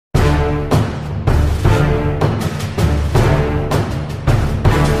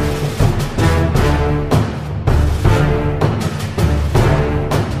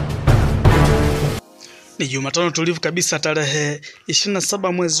Ni Jumatano tulivu kabisa tarehe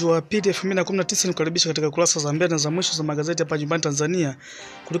 27 mwezi wa pili 2019. Nikukaribisha katika kurasa za mbele na za mwisho za magazeti hapa nyumbani Tanzania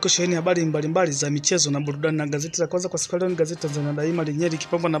kuliko sheheni habari mbalimbali za michezo na burudani. Na gazeti la kwanza kwa siku leo ni gazeti Tanzania Daima lenyewe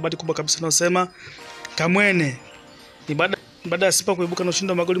likipambwa na habari kubwa kabisa inayosema Kamwene ni baada ya Simba kuibuka na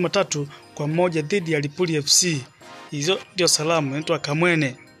ushindi wa magoli 3-1 dhidi ya Lipuli FC. Hizo ndio salamu inaitwa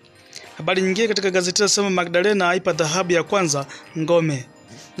Kamwene. Habari nyingine katika gazeti inasema Magdalena aipa dhahabu ya kwanza Ngome.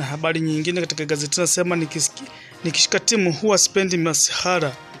 Na habari nyingine katika gazeti inasema nikishika timu huwa spendi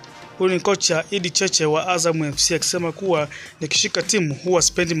masihara. Huyu ni kocha Idi Cheche wa Azam FC akisema kuwa nikishika timu huwa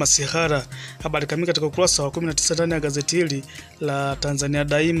spendi masihara. Habari kamili katika ukurasa wa 19 ndani ya gazeti hili la Tanzania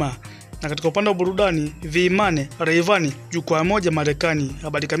Daima. Na katika upande wa burudani, Viimane Rayvanny jukwaa moja Marekani.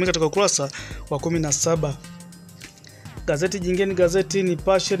 Habari kamili katika ukurasa wa 17. Gazeti jingine gazeti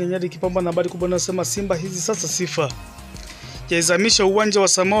Nipashe lenyewe likipambwa na habari kubwa inayosema Simba hizi sasa sifa. Yaizamisha uwanja wa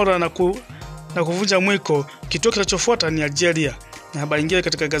Samora na kuvunja mwiko. Kituo kinachofuata ni Algeria. Na habari nyingine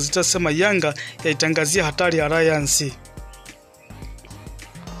katika gazeti inasema Yanga yaitangazia hatari ya Alliance.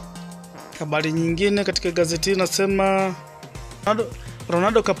 Habari nyingine katika gazeti inasema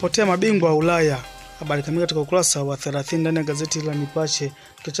Ronaldo kapotea mabingwa wa Ulaya. Habari kamili katika ukurasa wa 30 ndani ya gazeti la Nipashe.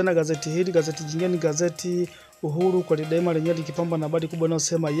 Tukiachana gazeti hili, gazeti jingine ni gazeti Uhuru kwa Daima lenyewe likipambwa na habari kubwa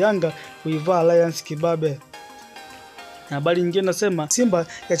inayosema Yanga kuivaa Alliance kibabe. Na habari nyingine nasema Simba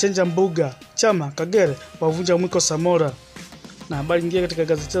yachenja mbuga, Chama Kagere wavunja mwiko Samora. Na habari nyingine katika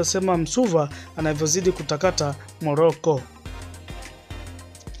gazeti nasema Msuva anavyozidi kutakata Morocco.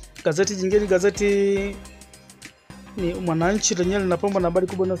 Gazeti jingine gazeti ni Mwananchi lenyewe linapambwa na habari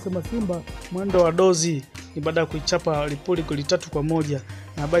kubwa inayosema Simba mwendo wa dozi ni baada ya kuichapa Lipuli goli 3-1.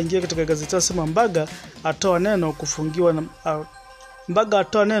 Na habari nyingine katika gazeti nasema Mbaga atoa neno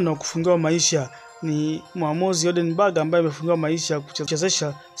kufungiwa maisha. Ni muamuzi Oden Mbaga ambaye amefungiwa maisha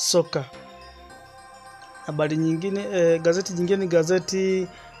kuchezesha soka. Habari nyingine gazeti jingine gazeti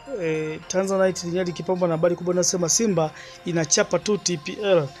Tanzanite lenyewe likipambwa na habari kubwa inasema Simba inachapa tu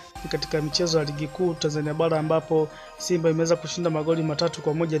TPL katika michezo ya ligi kuu Tanzania bara, ambapo Simba imeweza kushinda magoli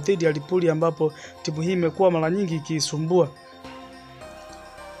 3-1 dhidi ya Lipuli, ambapo timu hii imekuwa mara nyingi ikisumbua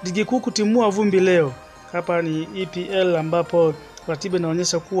ligi kuu kutimua vumbi leo. Hapa ni EPL ambapo ratiba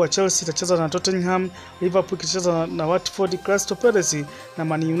inaonyesha kuwa Chelsea itacheza na Tottenham, Liverpool itacheza na Watford, Crystal Palace na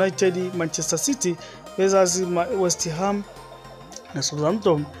Man United, Manchester City versus West Ham na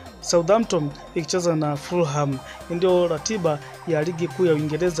Southampton ikicheza na Fulham. Ndio ratiba ya ligi kuu ya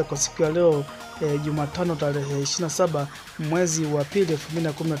Uingereza kwa siku ya leo Jumatano tarehe 27 mwezi wa pili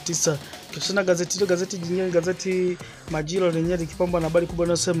 2019. Kisha gazeti jingine gazeti Majira lenyewe likipambwa na habari kubwa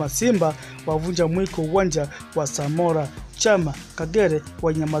inayosema Simba wavunja mwiko uwanja wa Samora, Chama Kagere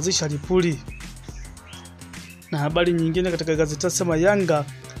wanyamazisha Lipuli. Na habari nyingine katika gazeti nasema Yanga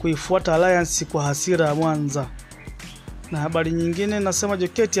kuifuata Alliance kwa hasira ya Mwanza. Na habari nyingine nasema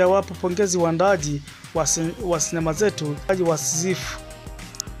Joketi hawapo pongezi waandaaji wa sinema zetu wasizifu.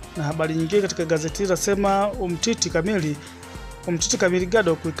 Na habari nyingine katika gazeti nasema umtiti kamili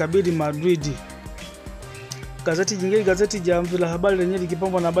Gado kuikabili Madrid. Gazeti jingine gazeti Jamvi la Habari lenyewe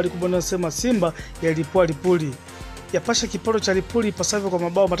likipambwa na habari kubwa inayosema Simba yalipua Lipuli, yapasha kiporo cha Lipuli pasavyo kwa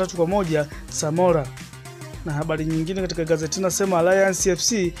mabao 3-1 Samora. Na habari nyingine katika gazeti nasema Alliance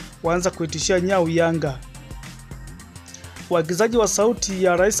FC waanza kuitishia nyau Yanga. Waagizaji wa sauti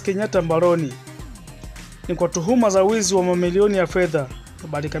ya Rais Kenyatta mbaroni ni kwa tuhuma za wizi wa mamilioni ya fedha.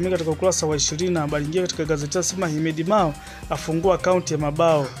 Habari kamili katika ukurasa wa 20. Na habari nyingine katika gazeti nasema Himedi Mao afungua akaunti ya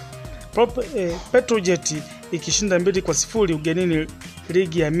mabao. Petrojet ikishinda 2-0 ugenini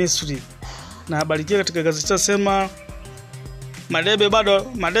ligi ya Misri. Na habari nyingine katika gazeti nasema Madebe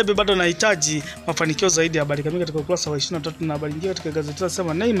bado nahitaji mafanikio zaidi. Habari kamili katika ukurasa wa 23. Na habari nyingine katika gazeti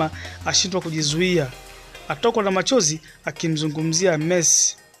nasema Neymar ashindwa kujizuia, atokwa na machozi akimzungumzia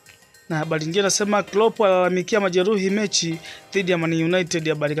Messi. Na habari nyingine nasema Klopp alalamikia majeruhi mechi dhidi ya Man United.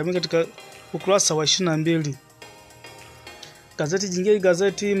 Habari kamili katika ukurasa wa 22. Gazeti jingine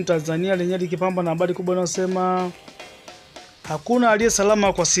gazeti Mtanzania lenyewe likipambwa na habari kubwa inayosema hakuna aliye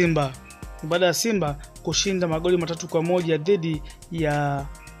salama kwa Simba baada ya Simba kushinda magoli 3-1 dhidi ya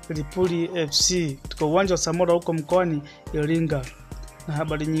Lipuli FC katika uwanja wa Samora huko mkoani Iringa. Na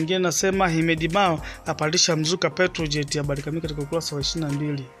habari nyingine nasema Himedi Mao apandisha mzuka Petrojet. Habari kamili katika ukurasa wa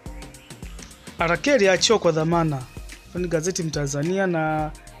 22. Arakeli achiwa kwa dhamana. Ni gazeti Mtanzania.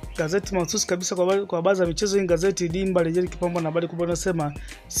 Na gazeti mahususi kabisa kwa habari za michezo ni gazeti Dimba lenyewe likipambwa na habari kubwa inasema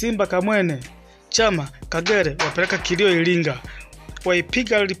Simba Kamwene, Chama Kagere wapeleka kilio Iringa,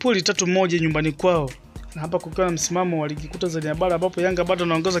 waipiga Lipuli 3-1 nyumbani kwao. Na hapa kukiwa na msimamo wa ligi kuu Tanzania bara ambapo Yanga bado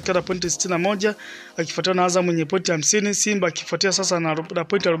anaongoza kwa pointi 61 akifuatiwa na Azam mwenye pointi 50, Simba akifuatia sasa na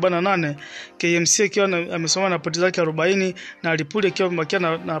pointi 48, KMC akiwa amesimama na pointi zake 40 na Lipuli akiwa amebakia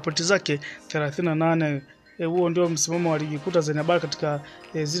na pointi zake 38. Huo ndio msimamo wa ligi kuu Tanzania bara katika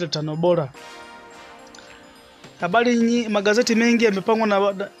zile 5 bora. Magazeti mengi yamepangwa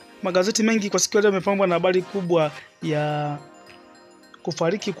na magazeti mengi kwa siku ya leo yamepangwa na habari kubwa ya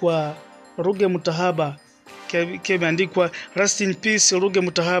kufariki kwa Ruge Mutahaba. Imeandikwa rest in peace Ruge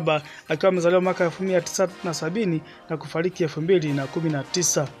Mutahaba akiwa amezaliwa mwaka 1970 na kufariki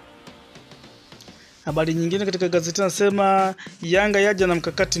 2019. Habari nyingine katika gazeti nasema Yanga yaja na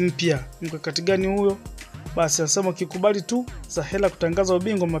mkakati mpya. Mkakati gani huyo? Basi nasema ukikubali tu za hela kutangaza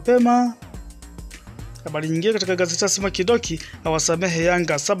ubingwa mapema. Habari nyingine katika gazeti nasema Kidoki awasamehe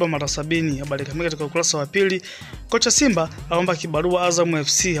Yanga 7 mara 70. Habari kamili katika ukurasa wa pili. Kocha Simba aomba kibarua Azam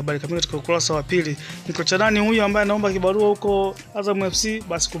FC. Habari kamili katika ukurasa wa pili. Ni kocha nani huyo ambaye anaomba kibarua huko Azam FC?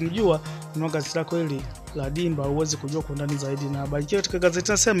 Basi kumjua unao gazeti lako hili la Dimba uweze kujua kwa ndani zaidi. Na habari katika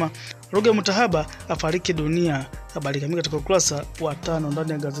gazeti nasema Ruge Mutahaba afariki dunia. Habari kamili katika ukurasa wa 5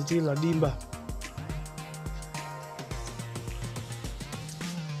 ndani ya gazeti la Dimba.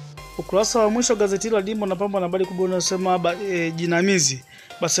 Ukurasa wa mwisho gazeti la Dimba unapambwa na habari kubwa inayosema jinamizi.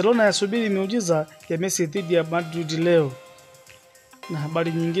 Barcelona yasubiri miujiza ya Messi dhidi ya Madrid leo. Na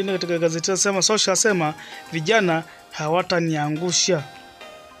habari nyingine katika gazeti nasema Sosha asema vijana hawataniangusha.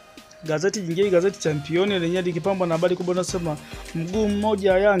 Gazeti jingine gazeti Championi lenyewe likipambwa na habari kubwa inayosema mguu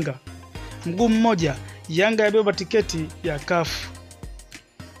mmoja Yanga yabeba tiketi ya CAF.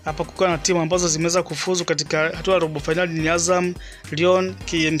 Hapa kukiwa na timu ambazo zimeweza kufuzu katika hatua ya robo finali ni Azam, Lyon,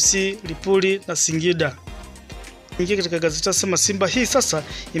 KMC, Lipuli na Singida. Ingia katika gazeti nasema Simba hii sasa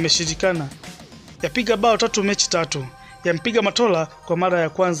imeshirikana. Yapiga bao 3 mechi 3. Yampiga Matola kwa mara ya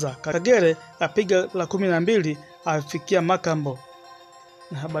kwanza. Kagere apiga la 12 afikia Makambo.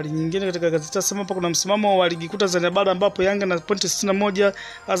 Na habari nyingine katika gazeti nasema hapa kuna msimamo wa ligi kuu Tanzania bara ambapo Yanga na pointi 61,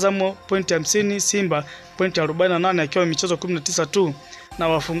 Azam pointi 50, Simba pointi 48 akiwa michezo 19 tu. Na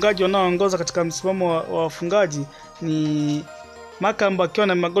wafungaji wanaoongoza katika msimamo wa wafungaji ni Makambo akiwa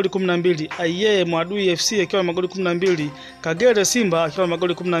na magoli 12, Aye Mwadui FC akiwa na magoli 12, Kagere Simba akiwa na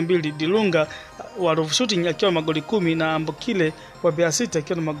magoli 12, Dilunga wa Ruvu Shooting akiwa na magoli 10 na Ambokile wa Mbeya City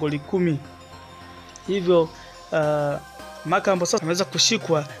akiwa na magoli 10. Hivyo Makambo sasa ameweza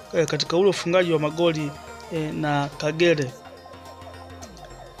kushikwa katika ule ufungaji wa magoli na Kagere.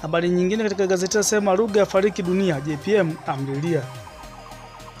 Habari nyingine katika gazeti nasema Ruge afariki dunia, JPM amlilia.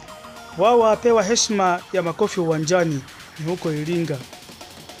 Wao apewa heshima ya makofi uwanjani ni huko Iringa.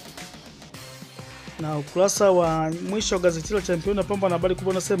 Na ukurasa wa mwisho gazeti la Champion unapambwa na habari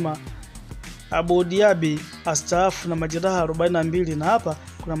kubwa nasema Abu Diaby astaafu na majeraha 42 na hapa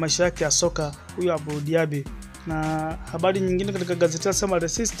kuna maisha yake ya soka huyo Abu Diaby. Na habari nyingine katika gazeti nasema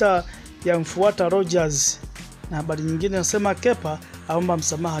Leicester yamfuata Rodgers. Na habari nyingine nasema Kepa aomba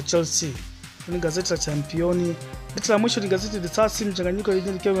msamaha Chelsea. Ni gazeti la Championi. Gazeti la mwisho ni gazeti Risasi mchanganyiko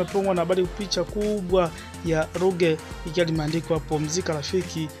lenyewe likiwa limepangwa na habari picha kubwa ya Ruge ikiwa limeandikwa pumzika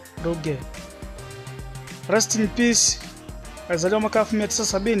rafiki Ruge. Rest in peace. Alizaliwa mwaka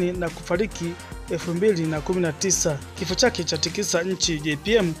 1970 na kufariki 2019. Kifo chake cha tikisa nchi,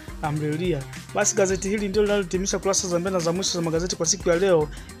 JPM amlilia. Basi gazeti hili ndio linalotimisha kurasa za mbele na za mwisho za magazeti kwa siku ya leo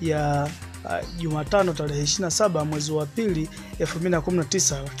ya Jumatano tarehe 27 mwezi wa pili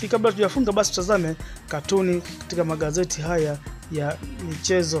 2019. Lakini kabla tujafunga basi tutazame katuni katika magazeti haya ya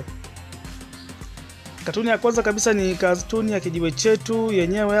michezo. Katuni ya kwanza kabisa ni katuni ya kijiwe chetu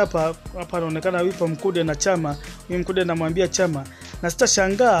yenyewe hapa anaonekana Wipa Mkude na Chama. Mkude anamwambia Chama, na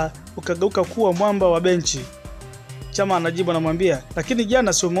sitashangaa ukageuka kuwa mwamba wa benchi. Chama anajibu anamwambia, lakini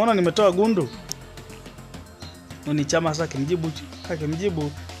jana si umeona nimetoa gundu? Ni Chama sasa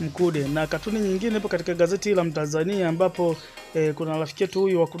akimjibu Mkude. Na katuni nyingine ipo katika gazeti la Mtanzania ambapo kuna rafiki yetu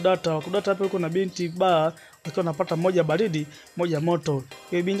huyu Wakudata hapo yuko na binti baa wakiwa wanapata moja baridi moja moto.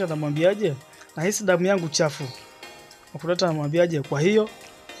 Yeye binti anamwambiaje? Nahisi damu yangu chafu. Wakudata anamwambiaje? Kwa hiyo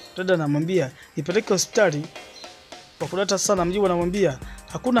dada anamwambia nipeleke hospitali. Wakudata sana mjibu anamwambia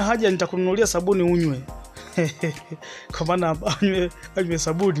hakuna haja, nitakununulia sabuni unywe. Kwa maana anywe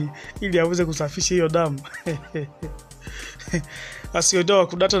sabuni ili aweze kusafisha hiyo damu. Asiodoa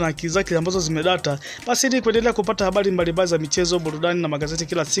Wakudata na akili zake ambazo zimedata. Basi ili kuendelea kupata habari mbalimbali za michezo, burudani na magazeti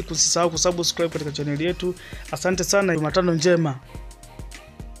kila siku, usisahau kusubscribe katika channel yetu. Asante sana, Jumatano njema.